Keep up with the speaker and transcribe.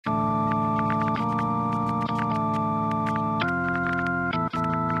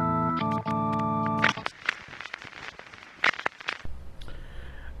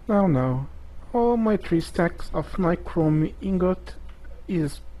Now, all my 3 stacks of nichrome ingot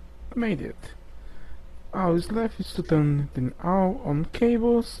is made it. All is left is to turn them all on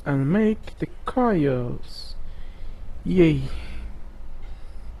cables and make the coils. Yay!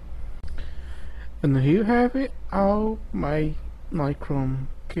 And here you have it, all my nichrome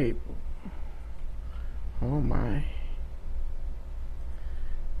cable. Oh my.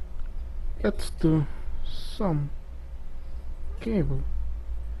 Let's do some cable.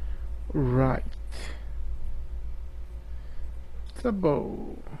 Right.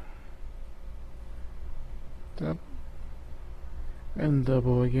 Double. And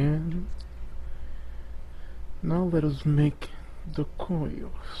double again. Now let us make the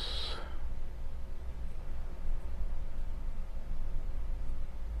coils.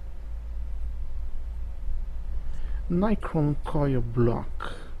 Nichrome coil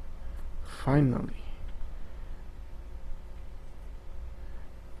block. Finally.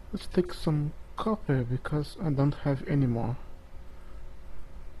 Let's take some copper because I don't have any more.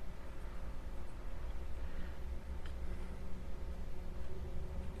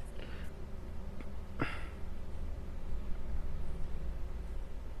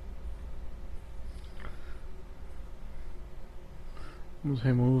 Let's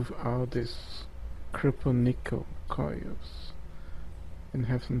remove all these cripple nickel coils and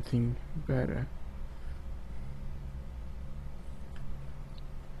have something better.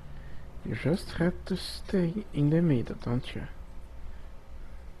 You just have to stay in the middle, don't you?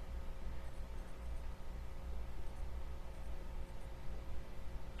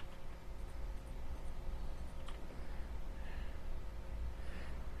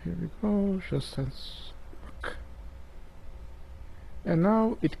 Here we go, just as work. And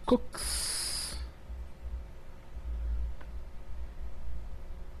now it cooks.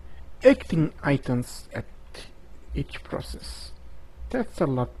 18 items at each process. That's a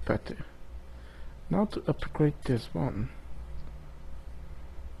lot better. Now to upgrade this one.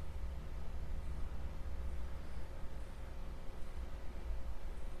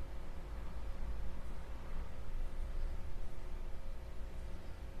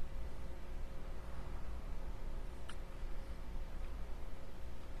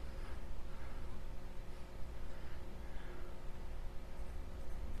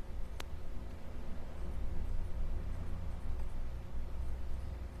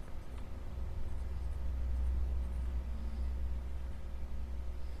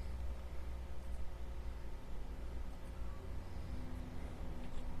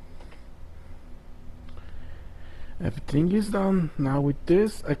 Everything is done. Now with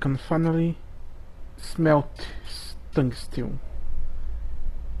this I can finally smelt tungsten.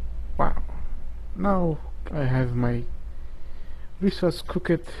 Wow. Now I have my resource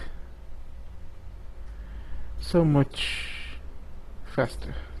cooked so much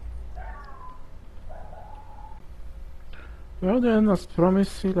faster. Well then, as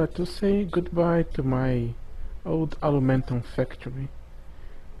promised, let us say goodbye to my old alumentaum factory.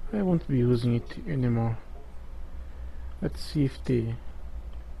 I won't be using it anymore. Let's see if the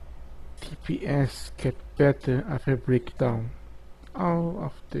TPS get better after I break down all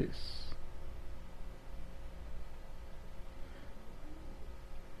of this.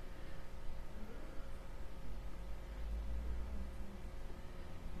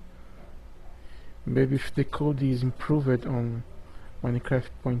 Maybe if the code is improved on Minecraft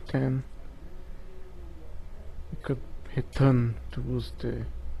 0.10, we could return to use the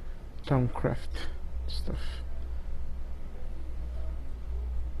Towncraft stuff.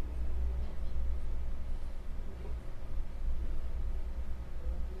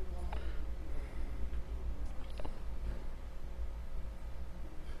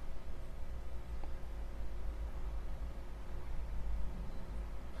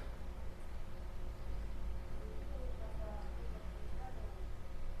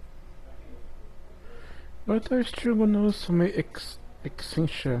 But I still gonna use some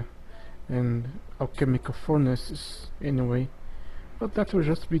essential and alchemical furnaces anyway. But that will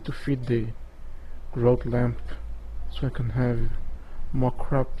just be to feed the growth lamp so I can have more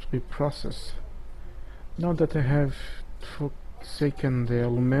crops to be processed. Now that I have forsaken the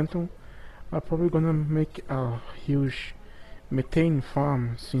alumentaum, I'm probably gonna make a huge methane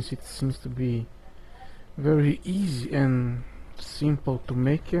farm, since it seems to be very easy and simple to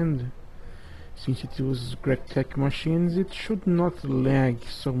make, and since it uses GregTech machines, it should not lag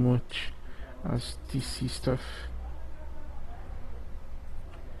so much as TC stuff.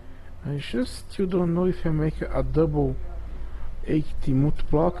 I just still don't know if I make a double 80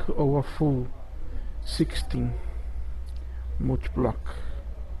 multi-block or a full 16 multi-block.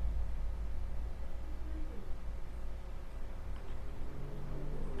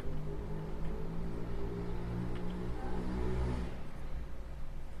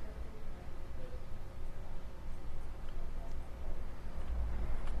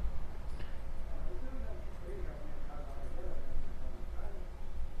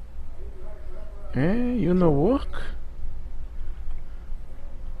 Hey, you know work?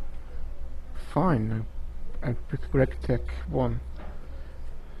 Fine, I pick Greg Tech 1.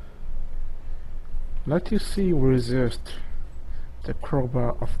 Let you see we resist the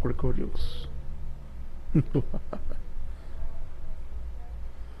crowbar of Gregorius.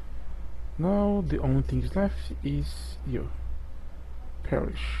 Now the only thing left is you.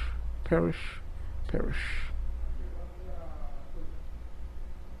 Perish, perish, perish.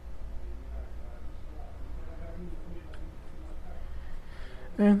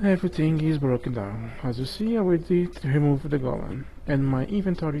 And everything is broken down. As you see, I already removed the golem, and my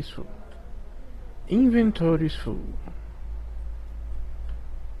inventory is full. Inventory is full.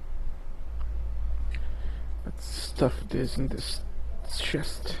 Let's stuff this in this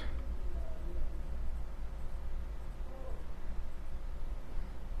chest.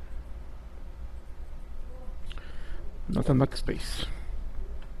 Not enough space.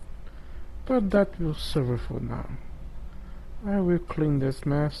 But that will serve for now. I will clean this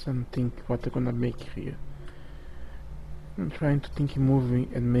mess and think what I'm gonna make here. I'm trying to think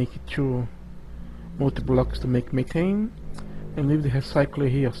moving and make it 2 multi-blocks to make methane and leave the recycler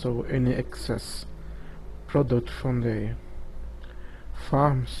here so any excess product from the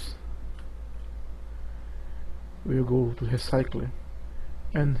farms will go to recycling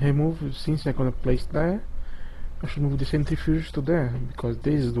and remove. Since I'm gonna place there, I should move the centrifuge to there because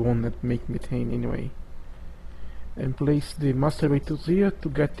this is the one that make methane anyway. And place the macerators here to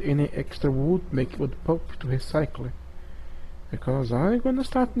get any extra wood, make wood pulp to recycle it. Because I'm gonna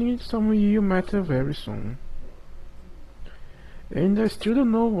start needing some EU matter very soon. And I still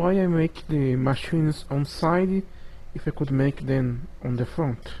don't know why I make the machines on side if I could make them on the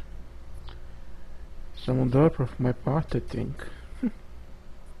front. Some derp of my part, I think.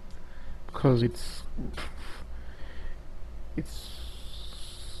 Because it's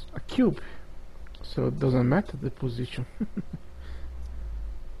a cube, so it doesn't matter the position.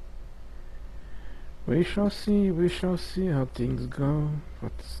 We shall see how things go,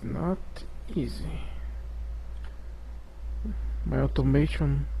 but it's not easy. My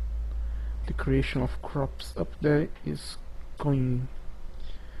automation, the creation of crops up there is going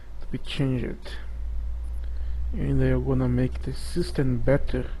to be changed, and they are gonna make the system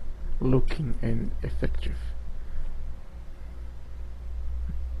better looking and effective.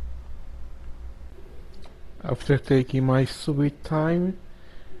 After taking my sweet time,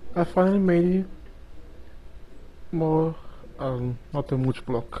 I finally made it more, not a mulch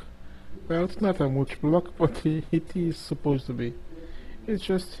block. Well, it's not a mulch block, but it is supposed to be. It's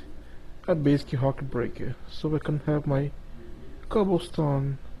just a basic rock breaker, so I can have my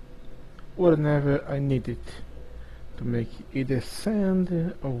cobblestone whenever I need it to make either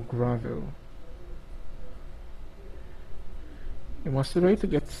sand or gravel. You must wait to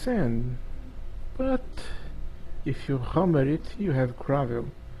get sand, but if you hammer it, you have gravel,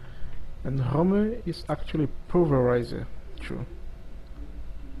 and hammer is actually pulverizer too.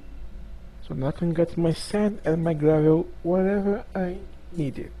 So now I can get my sand and my gravel wherever I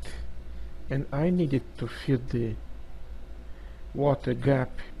need it, and I need it to fill the water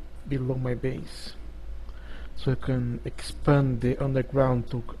gap below my base, so I can expand the underground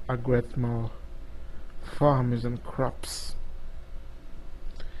to get more farms and crops.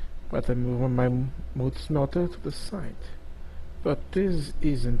 But I move my mood smelter to the side. But this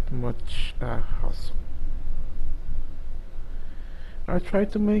isn't much hassle. I try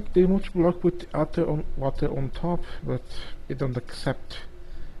to make the mulch block with water on top, but it don't accept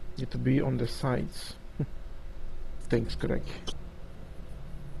it to be on the sides. Thanks, Greg.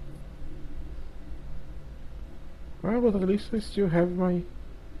 Well, but at least I still have my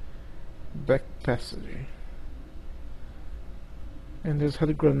back passage. And this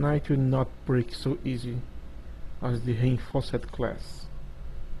hard granite will not break so easy as the reinforced class.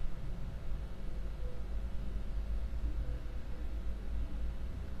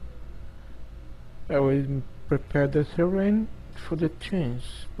 I will prepare the terrain for the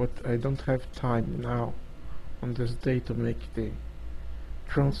change, but I don't have time now on this day to make the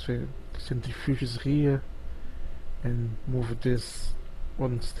transfer centrifuges here and move this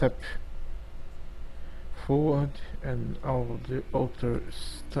one step forward and all the other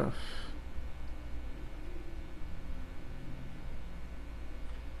stuff.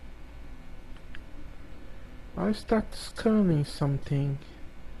 I start scanning something,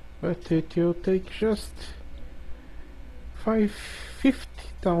 but it will take just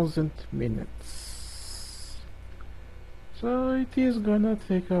 50,000 minutes, so it is gonna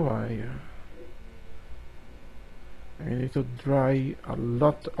take a while. I need to dry a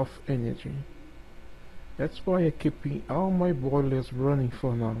lot of energy. That's why I'm keeping all my boilers running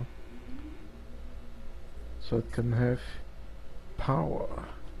for now. so it can have power.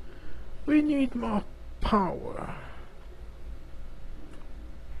 We need more power.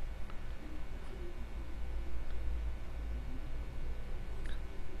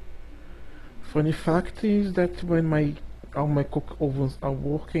 Funny fact is that when all my cook ovens are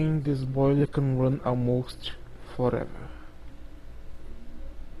working, this boiler can run almost forever.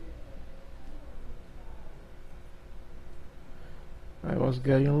 I was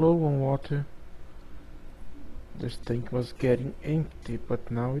getting low on water. This tank was getting empty, but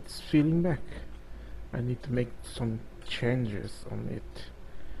now it's filling back. I need to make some changes on it.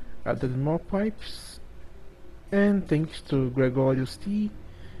 Added more pipes, and thanks to Gregorius T,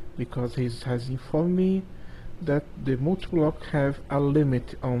 because he has informed me that the multi-block have a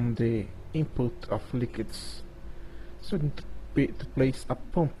limit on the input of liquids, so I need to place a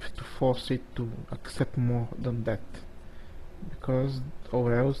pump to force it to accept more than that, because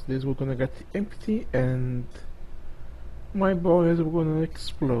or else this will gonna get empty and my boilers were gonna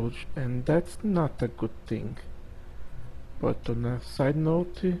explode, and that's not a good thing. But on a side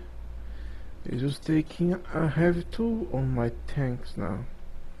note, it's just taking a heavy toll on my tanks now.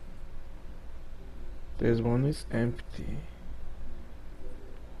 This one is empty.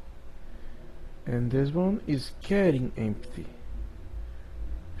 And this one is getting empty.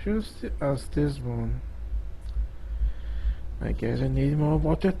 Just as this one. I guess I need more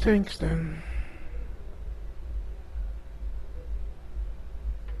water tanks then.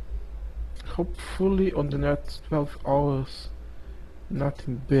 Hopefully on the next 12 hours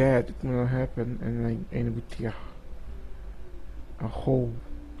nothing bad will happen and I end with a hole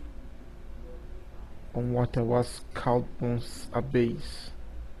on what I was called once a base.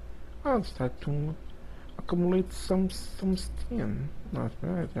 I'll start to accumulate some steam. Not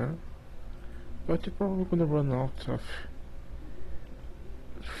bad, huh? But you're probably gonna run out of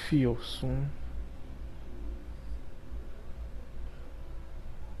fuel soon.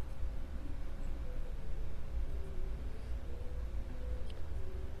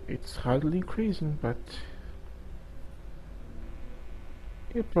 It's hardly increasing, but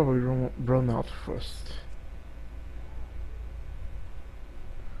it'll probably run out first.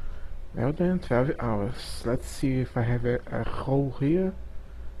 Well then, 12 hours. Let's see if I have a hole here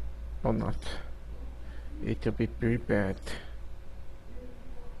or not. It'll be pretty bad.